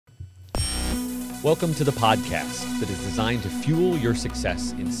Welcome to the podcast that is designed to fuel your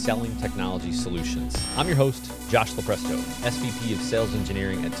success in selling technology solutions. I'm your host, Josh Lopresto, SVP of Sales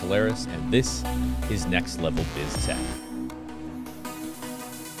Engineering at Telarus, and this is Next Level Biz Tech.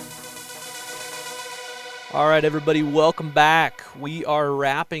 All right, everybody, welcome back. We are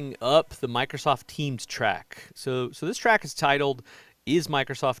wrapping up the Microsoft Teams track. So this track is titled, Is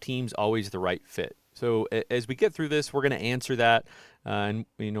Microsoft Teams Always the Right Fit? So as we get through this, we're going to answer that. And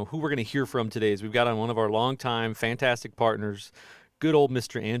who we're going to hear from today is we've got on one of our longtime fantastic partners, good old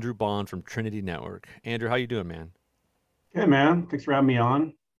Mr. Andrew Bond from Trinity Network. Andrew, how you doing, man? Good, man. Thanks for having me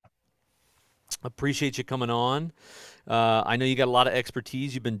on. Appreciate you coming on. I know you got a lot of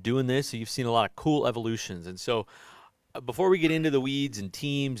expertise. You've been doing this, so you've seen a lot of cool evolutions. And so before we get into the weeds and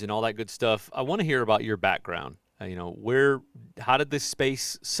teams and all that good stuff, I want to hear about your background. How did this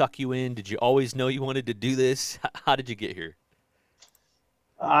space suck you in? Did you always know you wanted to do this? How did you get here?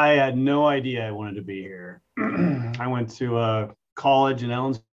 I had no idea I wanted to be here. I went to a college in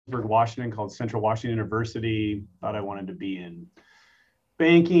Ellensburg, Washington called Central Washington University. Thought I wanted to be in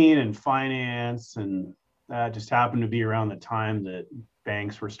banking and finance. And that just happened to be around the time that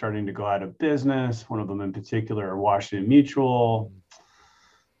banks were starting to go out of business. One of them in particular, Washington Mutual.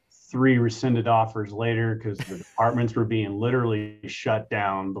 3 rescinded offers later because the departments were being literally shut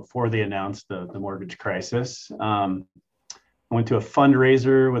down before they announced the mortgage crisis. I went to a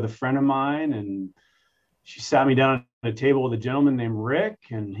fundraiser with a friend of mine, and she sat me down at a table with a gentleman named Rick,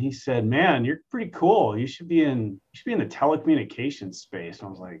 and he said, "Man, you're pretty cool. You should be in the telecommunications space." And I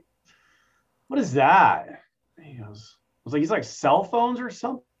was like, "What is that?" I was like, "He's like cell phones or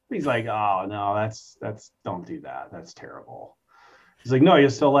something." He's like, "Oh no, that's don't do that. That's terrible." He's like, "No, you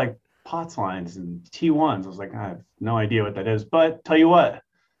sell like POTS lines and T1s." I was like, "I have no idea what that is, but tell you what,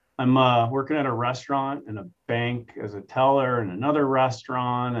 I'm working at a restaurant and a bank as a teller and another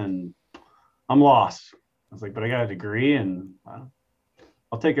restaurant, and I'm lost." I was like, "But I got a degree, and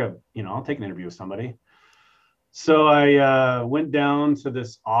I'll take an interview with somebody." So I went down to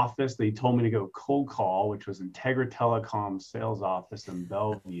this office. They told me to go cold call, which was Integra Telecom's sales office in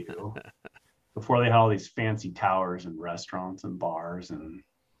Bellevue. Before they had all these fancy towers and restaurants and bars, and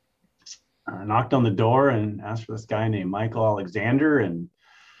I knocked on the door and asked for this guy named Michael Alexander, and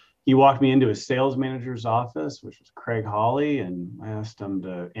he walked me into his sales manager's office, which was Craig Hawley, and I asked him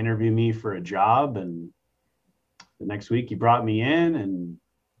to interview me for a job. And the next week he brought me in, and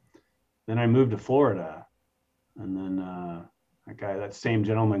then I moved to Florida. And then that same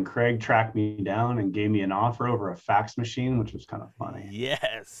gentleman, Craig, tracked me down and gave me an offer over a fax machine, which was kind of funny.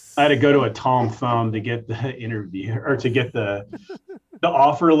 Yes. I had to go to a Tom Thumb to get the interview or to get the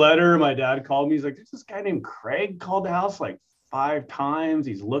offer letter. My dad called me. He's like, "There's this guy named Craig called the house like 5 times.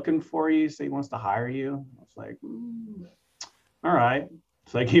 He's looking for you. So he wants to hire you." I was like, "All right."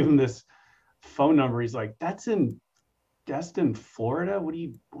 So I gave him this phone number. He's like, "That's in Destin, Florida. What are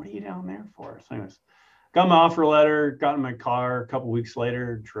you down there for?" So anyways, got my offer letter, got in my car. A couple of weeks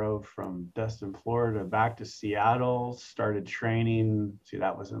later, drove from Destin, Florida back to Seattle, started training. See,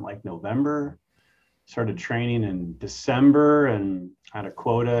 that was in like November. Started training in December and had a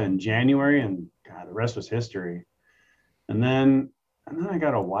quota in January, and God, the rest was history. And then I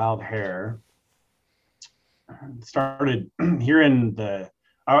got a wild hair. Started hearing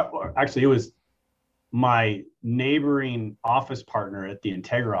actually, it was my neighboring office partner at the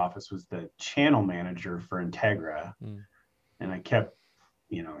Integra office was the channel manager for Integra. And I kept,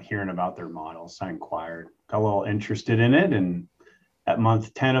 hearing about their model. So I inquired, got a little interested in it. And at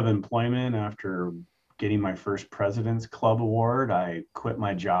month 10 of employment, after getting my first President's Club award, I quit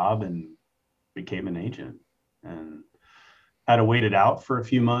my job and became an agent, and had to wait it out for a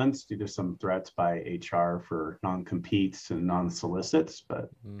few months due to some threats by HR for non-competes and non-solicits, but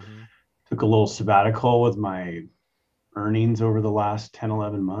took a little sabbatical with my earnings over the last 10,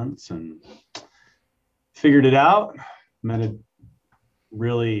 11 months and figured it out. Met a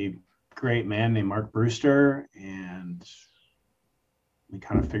really great man named Mark Brewster, and we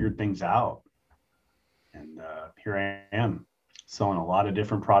kind of figured things out. And here I am, selling a lot of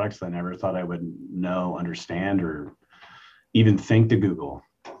different products that I never thought I would know, understand, or even think to Google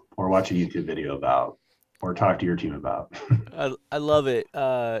or watch a YouTube video about or talk to your team about. I love it.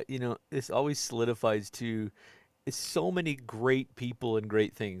 This always solidifies too. So many great people and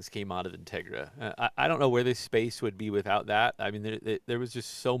great things came out of Integra. I don't know where this space would be without that. I mean, there was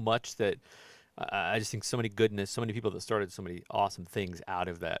just so much that I just think so many goodness, so many people that started so many awesome things out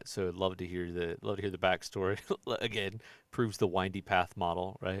of that. So I'd love to hear the backstory. Again, proves the windy path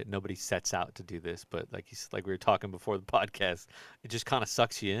model, right? Nobody sets out to do this, but like we were talking before the podcast, it just kind of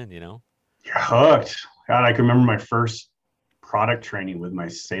sucks you in, You're hooked. God, I can remember my first product training with my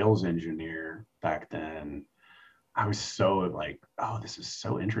sales engineer. back then. I was so like, oh, this is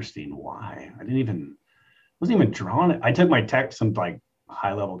so interesting. Why? I didn't even wasn't even drawn. I took my some like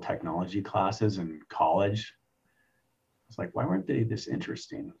high level technology classes in college. I was like, why weren't they this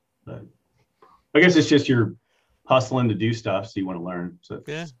interesting? But I guess it's just you're hustling to do stuff, so you want to learn. So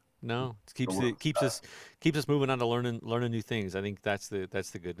Yeah. it's No, it the keeps world. it keeps us moving on to learning new things. I think that's the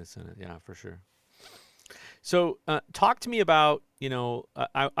goodness in it. Yeah, for sure. So, talk to me about,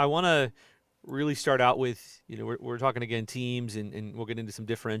 I want to really start out with, we're talking again teams, and we'll get into some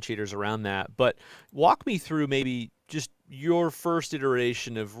differentiators around that. But walk me through maybe just your first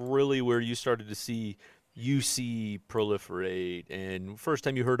iteration of really where you started to see UC proliferate and first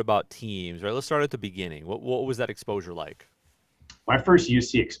time you heard about teams, right? Let's start at the beginning. What was that exposure like? My first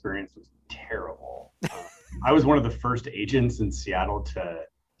UC experience was terrible. I was one of the first agents in Seattle to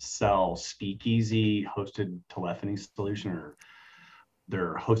sell Speakeasy hosted telephony solution or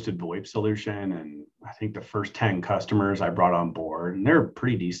their hosted VoIP solution. And I think the first 10 customers I brought on board, and they're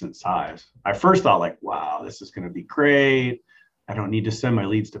pretty decent size. I first thought like, wow, this is going to be great. I don't need to send my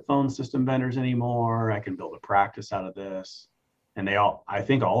leads to phone system vendors anymore. I can build a practice out of this. And I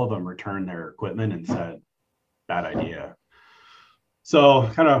think all of them returned their equipment and said, bad idea. So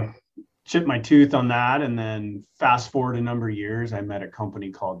kind of chipped my tooth on that. And then fast forward a number of years, I met a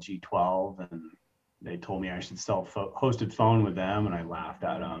company called G12 and they told me I should sell hosted phone with them. And I laughed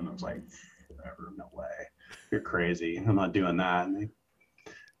at them. I was like, whatever, no way. You're crazy. I'm not doing that. And they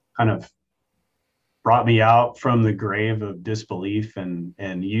kind of brought me out from the grave of disbelief and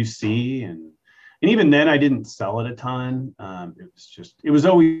UC. And even then I didn't sell it a ton. It was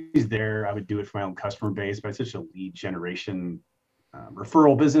always there. I would do it for my own customer base, but it's such a lead generation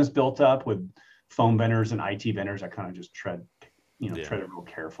referral business built up with phone vendors and IT vendors. I kind of just tread it real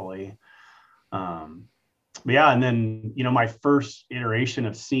carefully. But yeah, and then my first iteration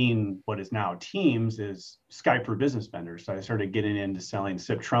of seeing what is now Teams is Skype for business vendors. So I started getting into selling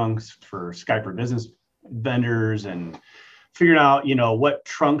SIP trunks for Skype for business vendors and figuring out what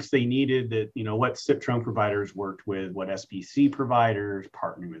trunks they needed, that what SIP trunk providers worked with, what SBC providers,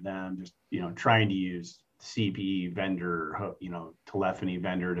 partnering with them, just trying to use CPE vendor, telephony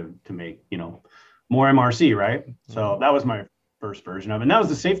vendor to make, more MRC, right? Mm-hmm. So that was my first version of it. And that was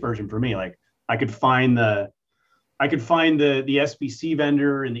the safe version for me. Like I could find the SBC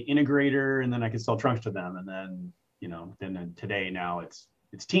vendor and the integrator, and then I could sell trunks to them. And then, then today now it's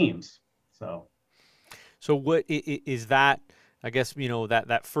Teams. So what is that? I guess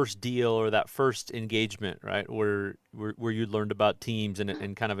that first deal or that first engagement, right? Where you learned about Teams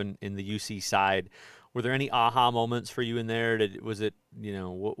and kind of in the UC side. Were there any aha moments for you in there? Was it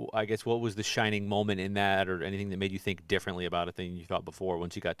I guess what was the shining moment in that, or anything that made you think differently about it than you thought before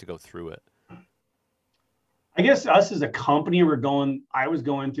once you got to go through it? I guess us as a company, I was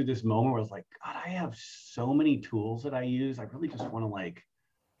going through this moment where I was like, God, I have so many tools that I use. I really just want to like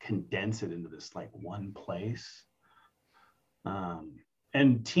condense it into this like one place.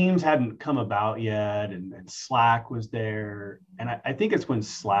 And Teams hadn't come about yet, and Slack was there. And I think it's when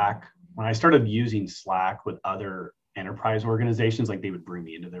I started using Slack with other enterprise organizations, like they would bring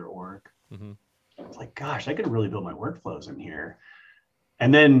me into their org. Mm-hmm. I was like, gosh, I could really build my workflows in here.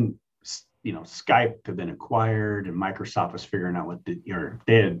 And then, Skype had been acquired and Microsoft was figuring out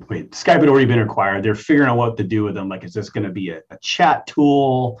Skype had already been acquired. They're figuring out what to do with them. Like, is this going to be a chat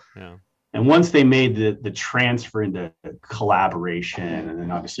tool? Yeah. And once they made the transfer into collaboration, and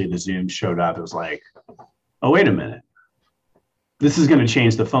then obviously the Zoom showed up, it was like, oh, wait a minute. This is going to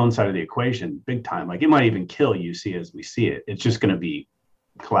change the phone side of the equation big time. Like it might even kill UC as we see it. It's just going to be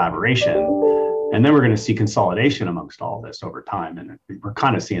collaboration. And then we're going to see consolidation amongst all this over time. And we're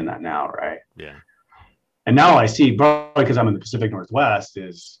kind of seeing that now, right? Yeah. And now I see, probably because I'm in the Pacific Northwest,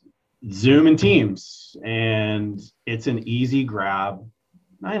 is Zoom and Teams. And it's an easy grab.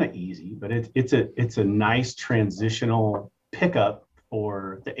 Not easy, but it's a nice transitional pickup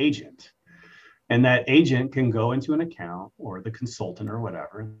for the agent. And that agent can go into an account or the consultant or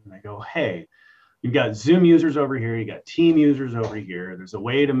whatever, and they go, hey, you've got Zoom users over here, you got Team users over here. There's a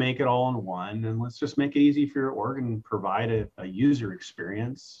way to make it all in one, and let's just make it easy for your org and provide a user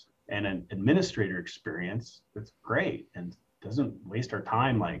experience and an administrator experience that's great and doesn't waste our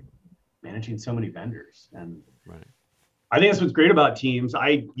time like managing so many vendors. And right. I think that's what's great about Teams.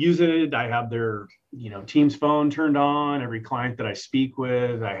 I use it. I have their, Teams phone turned on. Every client that I speak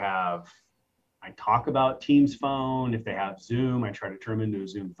with, I talk about Teams phone. If they have Zoom, I try to turn them into a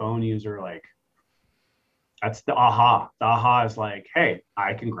Zoom phone user. Like that's the aha. The aha is like, hey,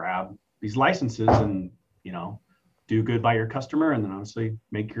 I can grab these licenses and, do good by your customer and then honestly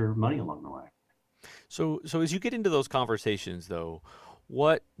make your money along the way. So as you get into those conversations though,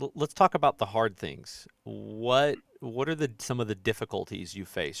 Let's talk about the hard things. What are the some of the difficulties you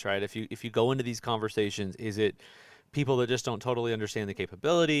face, right? If you go into these conversations, is it people that just don't totally understand the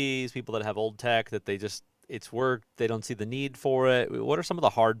capabilities, people that have old tech that they just it's worked, they don't see the need for it. What are some of the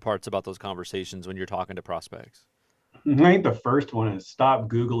hard parts about those conversations when you're talking to prospects? I think the first one is stop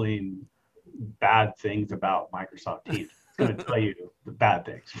Googling bad things about Microsoft Teams. It's going to tell you the bad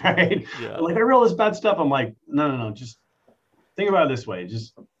things, right? Yeah. Like I read all this bad stuff. I'm like, no. Just think about it this way.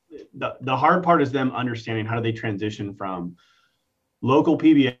 Just the hard part is them understanding how do they transition from local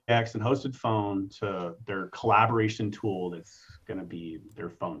PBX and hosted phone to their collaboration tool that's going to be their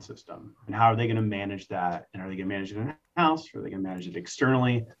phone system. And how are they going to manage that? And are they going to manage it in house? Or are they going to manage it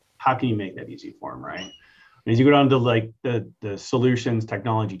externally? How can you make that easy for them, right? And as you go down to like the solutions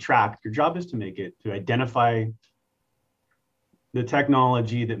technology track, your job is to make it to identify the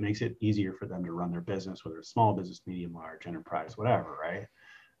technology that makes it easier for them to run their business, whether it's small business, medium, large, enterprise, whatever, right?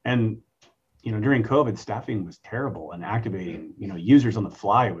 And during COVID, staffing was terrible, and activating users on the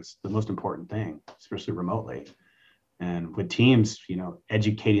fly was the most important thing, especially remotely. And with Teams,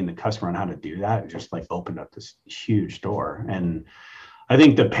 educating the customer on how to do that just like opened up this huge door. And I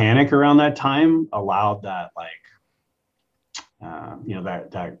think the panic around that time allowed that like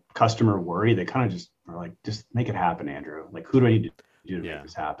that customer worry. They kind of just are like, just make it happen, Andrew. Like, who do I need to do to make Yeah.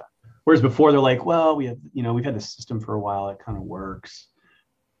 this happen? Whereas before they're like, well, we've had the system for a while. It kind of works,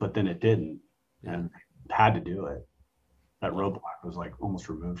 but then it didn't, Yeah. and had to do it. That Well, roadblock was like almost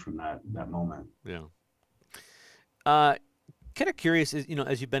removed from that moment. yeah. Uh, Kind of curious is,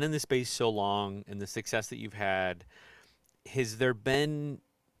 as you've been in this space so long and the success that you've had, has there been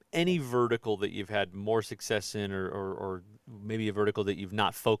any vertical that you've had more success in, or maybe a vertical that you've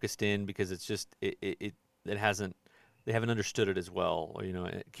not focused in because it's just it hasn't they haven't understood it as well, or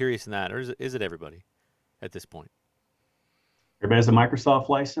curious in that, or is it everybody at this point? Everybody has a Microsoft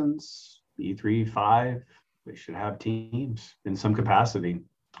license, E3, 5. They should have Teams in some capacity.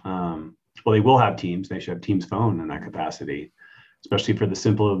 Well, they will have Teams. They should have Teams Phone in that capacity, especially for the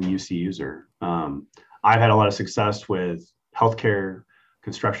simple UC user. I've had a lot of success with healthcare,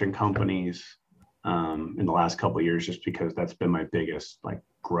 construction companies in the last couple of years, just because that's been my biggest like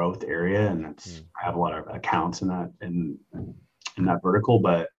growth area, and Mm. I have a lot of accounts in that vertical.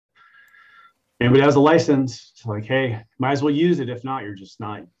 But anybody has a license, it's like, hey, might as well use it. If not,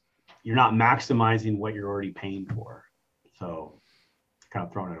 you're not maximizing what you're already paying for. So kind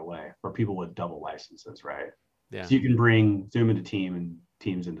of throwing it away for people with double licenses, right? Yeah. So you can bring Zoom into Team and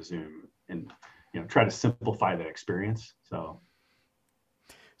Teams into Zoom, and try to simplify that experience. So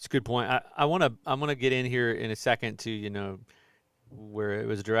It's a good point. I want to get in here in a second to where it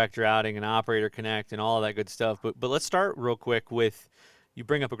was direct routing and operator connect and all of that good stuff. But let's start real quick with you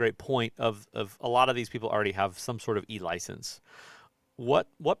bring up a great point of a lot of these people already have some sort of e-license.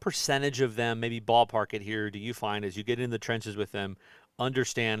 What percentage of them, maybe ballpark it here, do you find as you get in the trenches with them,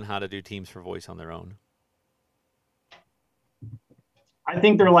 understand how to do Teams for voice on their own? I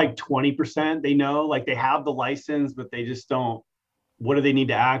think they're like 20%. They know, like they have the license, but they just don't. What do they need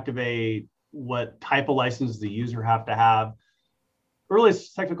to activate? What type of license does the user have to have? Really,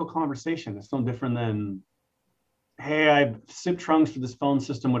 it's technical conversation. It's no different than, hey, I SIP trunks for this phone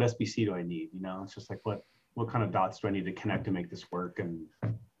system. What SBC do I need? It's just like what kind of dots do I need to connect to make this work? And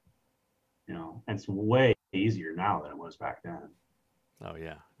and it's way easier now than it was back then. Oh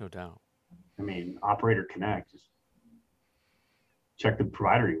yeah, no doubt. I mean, operator connect, just check the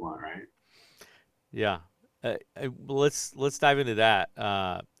provider you want, right? Yeah. Let's dive into that.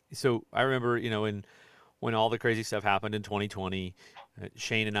 So I remember, when all the crazy stuff happened in 2020,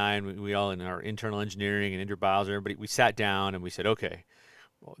 Shane and I, and we all in our internal engineering and Andrew Bowser, everybody, we sat down and we said, okay,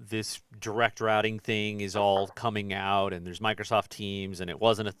 well, this direct routing thing is all coming out, and there's Microsoft Teams, and it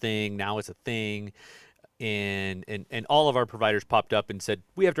wasn't a thing, now it's a thing, and all of our providers popped up and said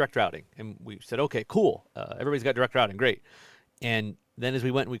we have direct routing, and we said, okay, cool, everybody's got direct routing, great. And then as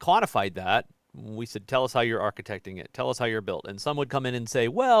we went and we quantified that, we said, tell us how you're architecting it. Tell us how you're built. And some would come in and say,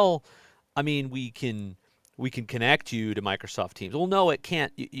 well, I mean, we can connect you to Microsoft Teams. Well, no, it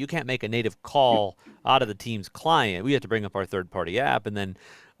can't. You can't make a native call out of the Teams client. We have to bring up our third-party app. And then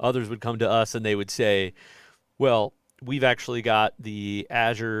others would come to us and they would say, well, we've actually got the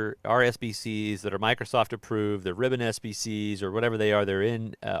Azure RSBCs that are Microsoft approved, the Ribbon SBCs or whatever they are. They're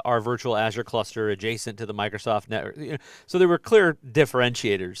in our virtual Azure cluster adjacent to the Microsoft network. So there were clear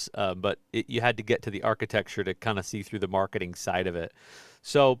differentiators, but you had to get to the architecture to kind of see through the marketing side of it.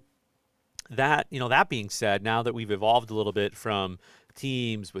 So that being said, now that we've evolved a little bit from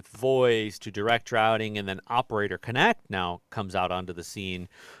Teams with voice to direct routing, and then Operator Connect now comes out onto the scene.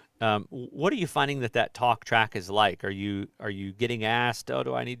 What are you finding that talk track is like? Are you getting asked, oh,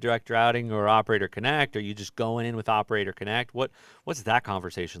 do I need direct routing or operator connect? Are you just going in with operator connect? What's that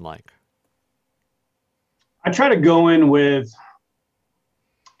conversation like? I try to go in with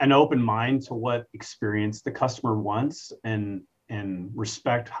an open mind to what experience the customer wants and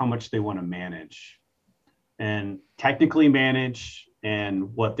respect how much they want to manage and technically manage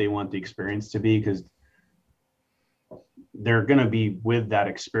and what they want the experience to be, because they're going to be with that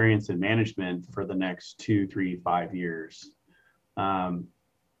experience and management for the next 2, 3, 5 years. Um,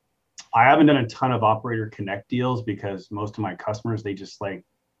 I haven't done a ton of operator connect deals because most of my customers, they just like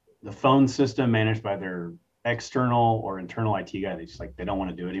the phone system managed by their external or internal IT guy. They just like, they don't want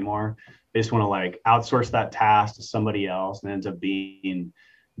to do it anymore. They just want to like outsource that task to somebody else, and it ends up being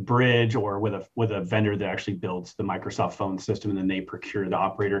bridge or with a vendor that actually builds the Microsoft phone system, and then they procure the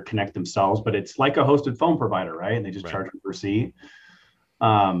operator connect themselves. But it's like a hosted phone provider, right? And they just Right. charge them per seat.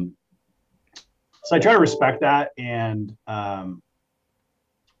 Um, so I try to respect that, and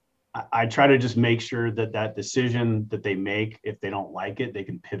I try to just make sure that that decision that they make, if they don't like it, they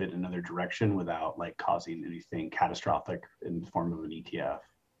can pivot another direction without like causing anything catastrophic in the form of an ETF.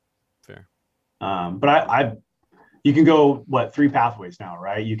 Fair. But you can go three pathways now,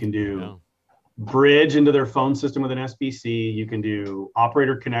 right? You can do Yeah. bridge into their phone system with an SBC. You can do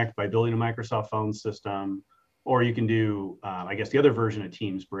operator connect by building a Microsoft phone system, or you can do, I guess, the other version of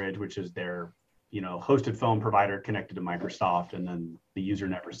Teams Bridge, which is their hosted phone provider connected to Microsoft, and then the user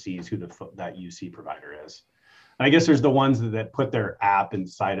never sees who that UC provider is. And I guess there's the ones that put their app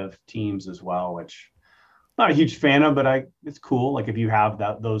inside of Teams as well, which I'm not a huge fan of, but it's cool. Like if you have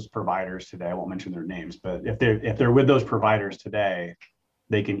those providers today, I won't mention their names, but if they're with those providers today,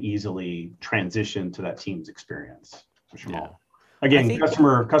 they can easily transition to that Teams experience. Which Yeah. I again, think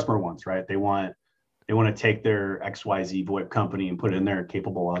customer wants, right? They want to take their XYZ VoIP company and put it in there,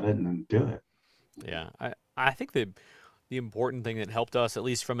 capable of it, and then do it. yeah. I think the important thing that helped us, at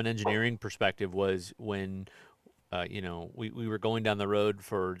least from an engineering perspective, was when we were going down the road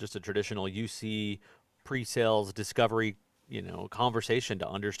for just a traditional UC pre-sales discovery, conversation to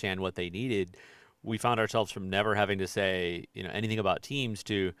understand what they needed. We found ourselves from never having to say, anything about Teams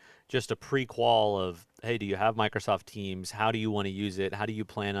to just a pre-qual of, hey, do you have Microsoft Teams? How do you want to use it? How do you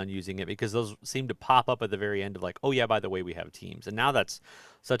plan on using it? Because those seem to pop up at the very end of like, oh yeah, by the way, we have Teams. And now that's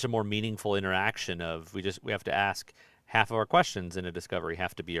such a more meaningful interaction of we have to ask half of our questions in a discovery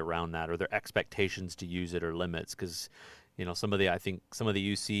have to be around that or their expectations to use it or limits because I think some of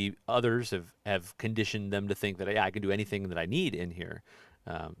the UC others have conditioned them to think that yeah, I can do anything that I need in here.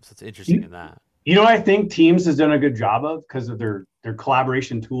 So it's interesting You, in that. I think Teams has done a good job of, because of their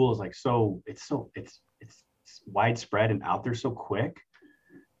collaboration tool is like it's widespread and out there so quick.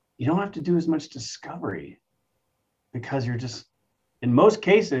 You don't have to do as much discovery because you're just, in most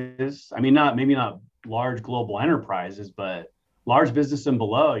cases, I mean, maybe not large global enterprises, but large business and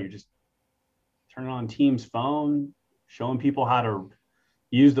below, you're just turning on Teams phone, showing people how to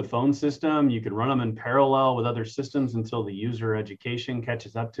use the phone system. You could run them in parallel with other systems until the user education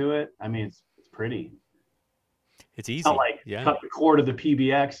catches up to it. I mean, it's pretty. It's It's not easy. like Yeah. cut the cord of the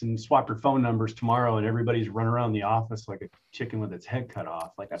PBX and swap your phone numbers tomorrow and everybody's running around the office like a chicken with its head cut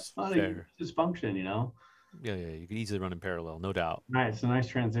off. Like that's It's not a fair. dysfunction. Yeah, yeah. You can easily run in parallel, no doubt. Nice, it's a nice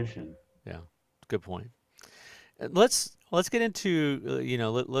transition. Yeah. Good point. Let's get into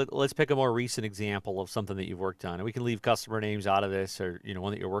let's pick a more recent example of something that you've worked on, and we can leave customer names out of this, or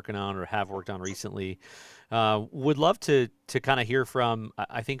one that you're working on or have worked on recently. Would love to kind of hear from.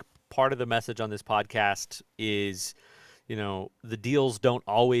 I think part of the message on this podcast is, the deals don't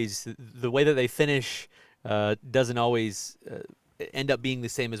always the way that they finish doesn't always. End up being the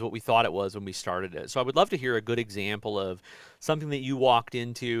same as what we thought it was when we started it. So I would love to hear a good example of something that you walked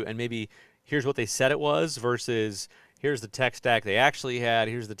into and maybe here's what they said it was versus here's the tech stack they actually had,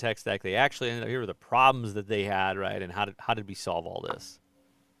 here's the tech stack they actually ended up, here are the problems that they had, right? And how did we solve all this?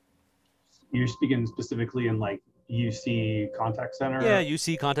 You're speaking specifically in like UC contact Yeah, center. you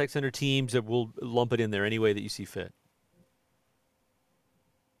see contact center teams that will lump it in there any way that you see fit.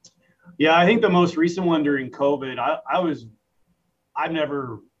 Yeah, I think the most recent one during COVID, I've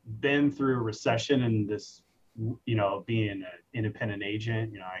never been through a recession and this, being an independent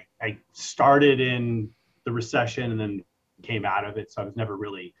agent. I started in the recession and then came out of it. So I was never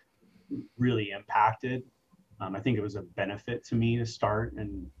really impacted. I think it was a benefit to me to start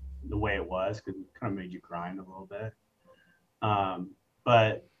and the way it was, because it kind of made you grind a little bit.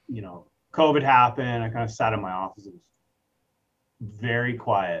 But, COVID happened. I kind of sat in my office. It was very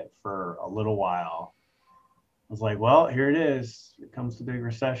quiet for a little while. I was like, well, here it is. It comes to big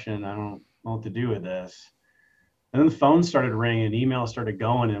recession. I don't know what to do with this. And then the phone started ringing and emails started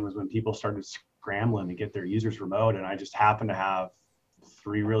going. And it was when people started scrambling to get their users remote. And I just happened to have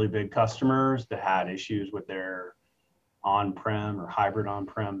three really big customers that had issues with their on-prem or hybrid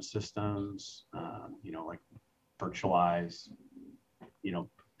on-prem systems, like virtualize, you know,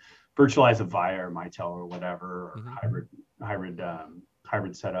 virtualize Avaya or Mitel or whatever, or Hmm.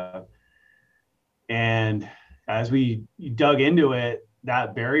 hybrid setup. And as we dug into it,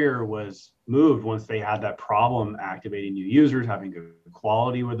 that barrier was moved once they had that problem activating new users, having good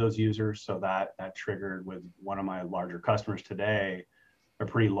quality with those users. So that triggered with one of my larger customers today, a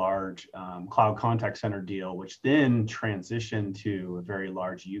pretty large cloud contact center deal, which then transitioned to a very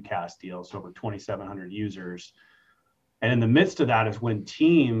large UCaaS deal, so over 2,700 users. And in the midst of that is when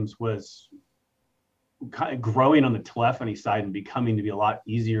Teams was kind of growing on the telephony side and becoming to be a lot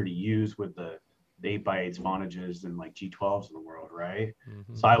easier to use with the 8x8s, Vonages, and like G12s in the world, right?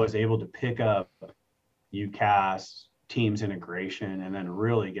 Hmm. So I was able to pick up UCaaS, Teams integration, and then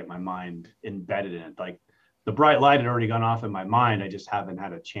really get my mind embedded in it. Like the bright light had already gone off in my mind. I just haven't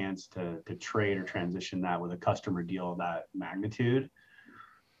had a chance to trade or transition that with a customer deal of that magnitude.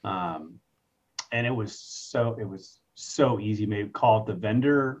 Um, and it was so easy. Maybe call it the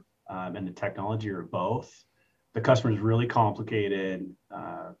vendor and the technology or both. The customer is really complicated.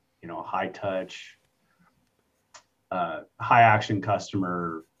 High touch, high action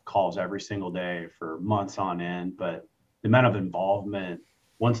customer calls every single day for months on end. But the amount of involvement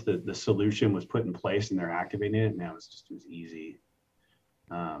once the solution was put in place and they're activating it, now it was easy.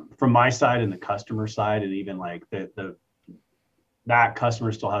 From my side and the customer side, and even like that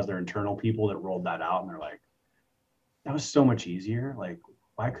customer still has their internal people that rolled that out, and they're like, that was so much easier. Like,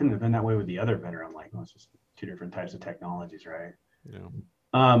 why couldn't it have been that way with the other vendor? I'm like, oh, it's just two different types of technologies, right? Yeah.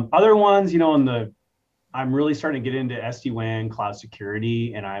 Other ones, I'm really starting to get into SD-WAN cloud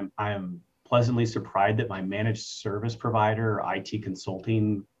security, and I'm pleasantly surprised that my managed service provider or IT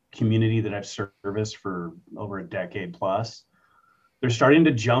consulting community that I've serviced for over a decade plus, they're starting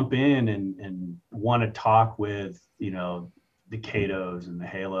to jump in and want to talk with, the Catos and the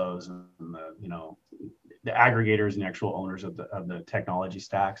Halos and the aggregators and actual owners of the technology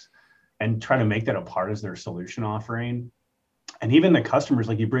stacks, and try to make that a part of their solution offering. And even the customers,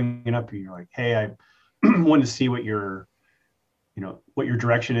 like you bring it up, you're like, hey, I want to see what your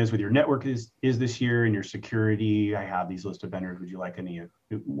direction is with your network is this year, and your security. I have these list of vendors. Would you like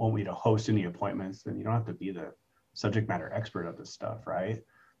want me to host any appointments? Then you don't have to be the subject matter expert of this stuff, right?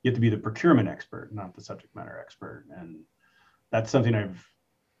 You have to be the procurement expert, not the subject matter expert. And that's something I've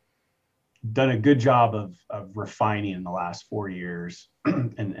done a good job of refining in the last 4 years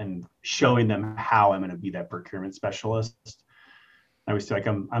and showing them how I'm going to be that procurement specialist. I always say, like,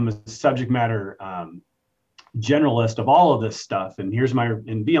 I'm a subject matter generalist of all of this stuff. And be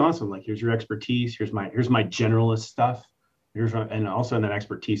honest with them, like, here's your expertise. Here's my generalist stuff. And also in that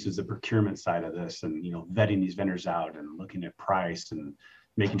expertise is the procurement side of this, and, vetting these vendors out and looking at price and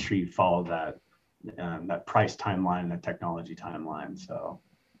making sure you follow that price timeline and that technology timeline. So,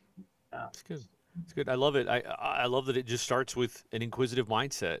 yeah. It's good. It's good. I love it. I love that it just starts with an inquisitive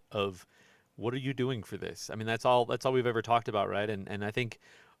mindset of what are you doing for this? I mean, that's all we've ever talked about, right? And I think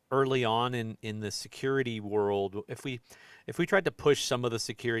early on in the security world, if we tried to push some of the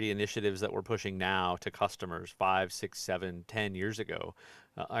security initiatives that we're pushing now to customers 5, 6, 7, 10 years ago,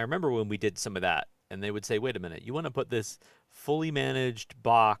 I remember when we did some of that, and they would say, "Wait a minute, you want to put this fully managed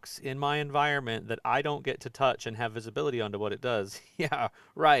box in my environment that I don't get to touch and have visibility onto what it does?" Yeah,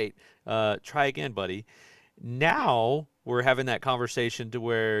 right. Try again, buddy. Now we're having that conversation to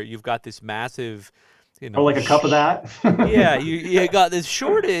where you've got this massive, Or like a cup of that. yeah, you got this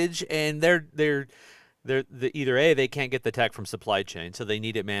shortage, and either A, they can't get the tech from supply chain, so they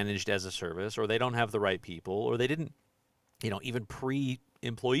need it managed as a service, or they don't have the right people, or they didn't, even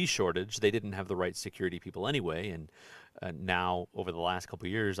pre-employee shortage, they didn't have the right security people anyway. And now, over the last couple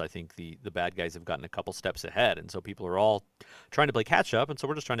of years, I think the bad guys have gotten a couple steps ahead, and so people are all trying to play catch up, and so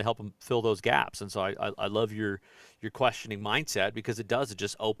we're just trying to help them fill those gaps. And so I love your questioning mindset, because it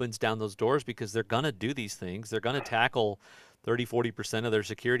just opens down those doors, because they're gonna do these things, they're gonna tackle 30-40% of their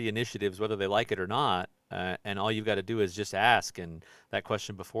security initiatives, whether they like it or not. And all you've got to do is just ask. And that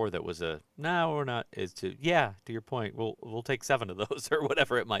question before that was a no or not is to your point. We'll take 7 of those or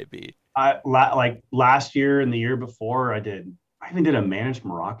whatever it might be. Like last year and the year before, I even did a managed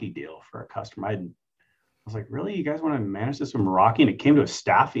Meraki deal for a customer. I was like, really, you guys want to manage this with Meraki? And it came to a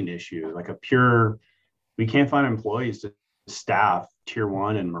staffing issue, like we can't find employees to staff tier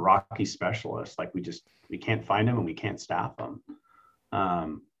 1 and Meraki specialists. Like, we can't find them and we can't staff them.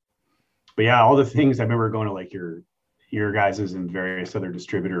 But yeah, all the things I remember going to, like, your guys's and various other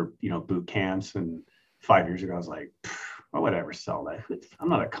distributor, boot camps, and 5 years ago, I was like, why would I ever sell that? I'm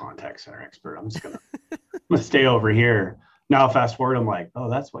not a contact center expert. I'm gonna stay over here. Now, fast forward, I'm like, oh,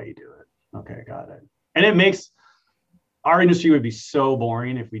 that's why you do it. Okay, got it. And it makes our industry would be so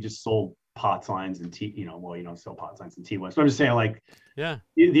boring if we just sold pot signs and tea. Well, you don't sell pot signs and tea ones, but I'm just saying, like Yeah.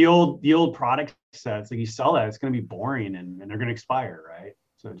 the old product sets, like you sell that, it's going to be boring and they're going to expire, right?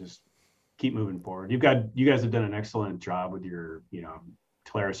 So just keep moving forward. You guys have done an excellent job with your,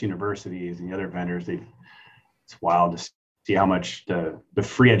 Tularis universities and the other vendors. It's wild to see how much the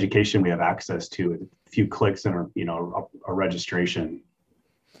free education we have access to with a few clicks and a registration.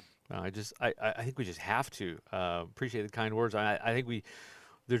 I think we just have to appreciate the kind words. I think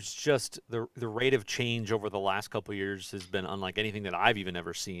there's just the rate of change over the last couple of years has been unlike anything that I've even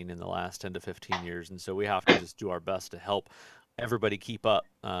ever seen in the last 10 to 15 years, and so we have to just do our best to help everybody keep up.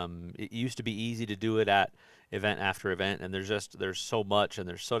 It used to be easy to do it at event after event, and there's so much and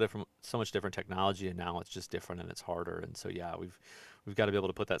there's so much different technology, and now it's just different and it's harder. And so yeah, we've got to be able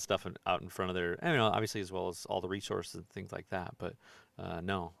to put that stuff out in front of their, and, obviously as well as all the resources and things like that. But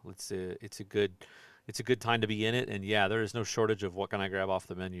no, it's a good time to be in it, and yeah, there is no shortage of what can I grab off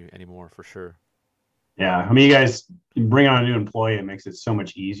the menu anymore for sure. Yeah, I mean, you guys bring on a new employee, it makes it so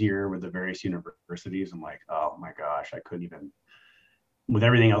much easier with the various universities. I'm like, oh my gosh, I couldn't even, with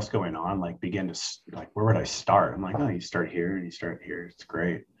everything else going on, like begin to like, where would I start? I'm like, oh, you start here and you start here. It's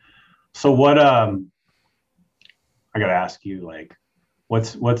great. So what? I got to ask you, like,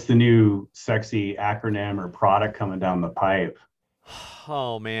 what's the new sexy acronym or product coming down the pipe?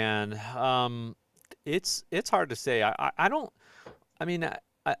 Oh man, it's hard to say. I don't. I mean,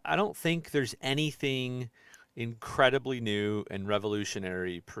 I don't think there's anything incredibly new and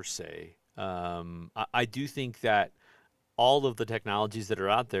revolutionary per se. I do think that all of the technologies that are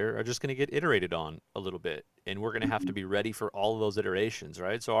out there are just going to get iterated on a little bit, and we're going to have to be ready for all of those iterations,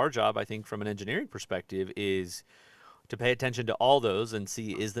 right? So our job, I think, from an engineering perspective, is to pay attention to all those and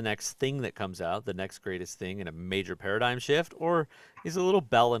see, is the next thing that comes out the next greatest thing in a major paradigm shift, or is it a little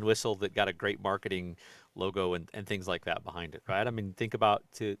bell and whistle that got a great marketing logo and things like that behind it, right? I mean, think about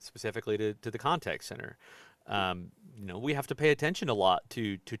specifically to the contact center. We have to pay attention a lot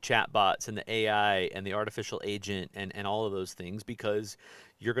to chatbots and the AI and the artificial agent and all of those things, because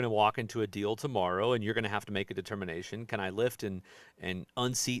you're going to walk into a deal tomorrow and you're going to have to make a determination. Can I lift and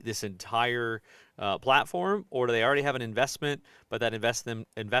unseat this entire platform, or do they already have an investment, but that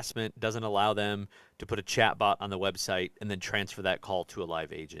investment doesn't allow them to put a chatbot on the website and then transfer that call to a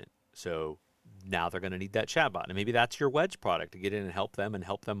live agent? So now they're going to need that chatbot, and maybe that's your wedge product to get in and help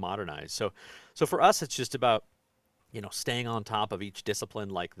them modernize. So for us, it's just about staying on top of each discipline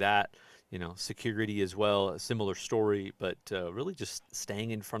like that. Security as well, a similar story, but really just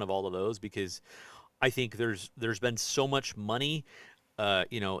staying in front of all of those, because I think there's been so much money,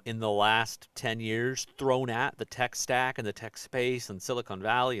 in the last 10 years thrown at the tech stack and the tech space and Silicon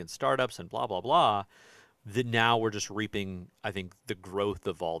Valley and startups and blah, blah, blah, that now we're just reaping, I think, the growth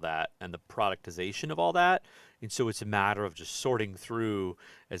of all that and the productization of all that. And so it's a matter of just sorting through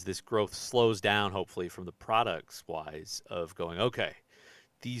as this growth slows down, hopefully from the products wise, of going, okay,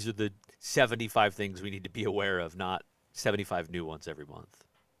 these are the 75 things we need to be aware of, not 75 new ones every month.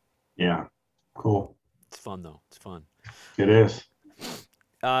 Yeah, cool. It's fun though. It's fun. It is.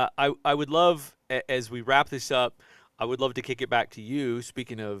 I would love, as we wrap this up, I would love to kick it back to you.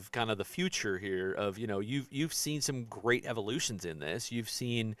 Speaking of kind of the future here, of you've seen some great evolutions in this. You've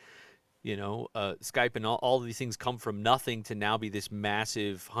seen Skype and all of these things come from nothing to now be this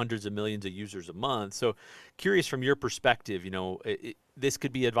massive hundreds of millions of users a month. So curious from your perspective, this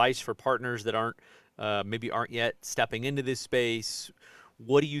could be advice for partners that maybe aren't yet stepping into this space.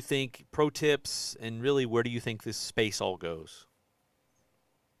 What do you think, pro tips, and really where do you think this space all goes?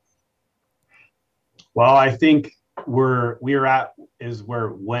 Well, I think where we're at is where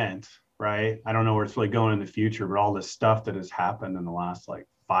it went, right? I don't know where it's really going in the future, but all this stuff that has happened in the last like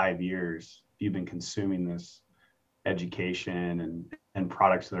 5 years, if you've been consuming this education and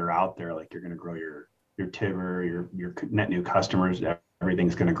products that are out there, like you're going to grow your Tiver, your net new customers,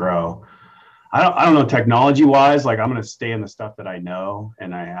 everything's going to grow. I don't know, technology wise, like I'm going to stay in the stuff that I know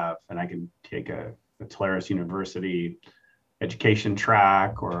and I can take a Tularis University education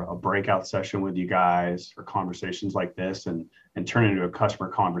track or a breakout session with you guys or conversations like this and turn it into a customer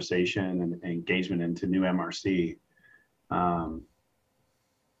conversation and engagement into new MRC. But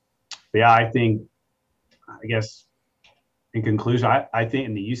yeah, I guess in conclusion, I think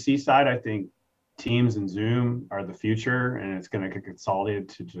in the UC side, I think Teams and Zoom are the future, and it's going to get consolidated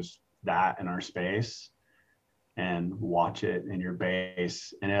to just that in our space, and watch it in your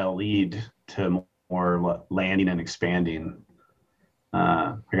base, and it'll lead to more landing and expanding.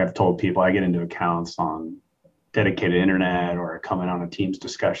 Like I've told people, I get into accounts on dedicated internet or coming on a Teams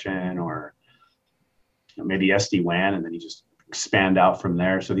discussion or maybe SD-WAN, and then you just expand out from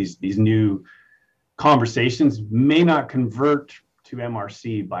there. So these new conversations may not convert to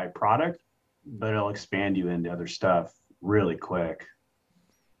MRC by product, but it'll expand you into other stuff really quick.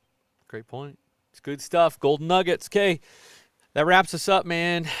 Great point. It's good stuff. Golden nuggets. Okay, that wraps us up,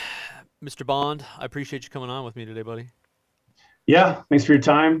 man. Mr. Bond, I appreciate you coming on with me today, buddy. Yeah, thanks for your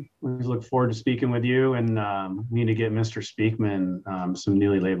time. We look forward to speaking with you, and we need to get Mr. Speakman some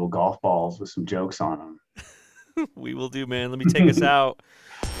newly labeled golf balls with some jokes on We will do, man. Let me take us them. out.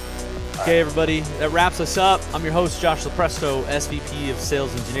 Okay, everybody, that wraps us up. I'm your host, Josh Lopresto, SVP of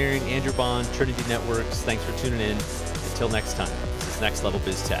Sales Engineering, Andrew Bond, Trinity Networks. Thanks for tuning in. Until next time, this is Next Level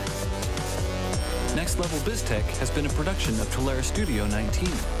Biz Tech. Next Level Biz Tech has been a production of Tolaris Studio 19.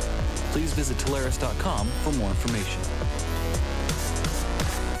 Please visit Tolaris.com for more information.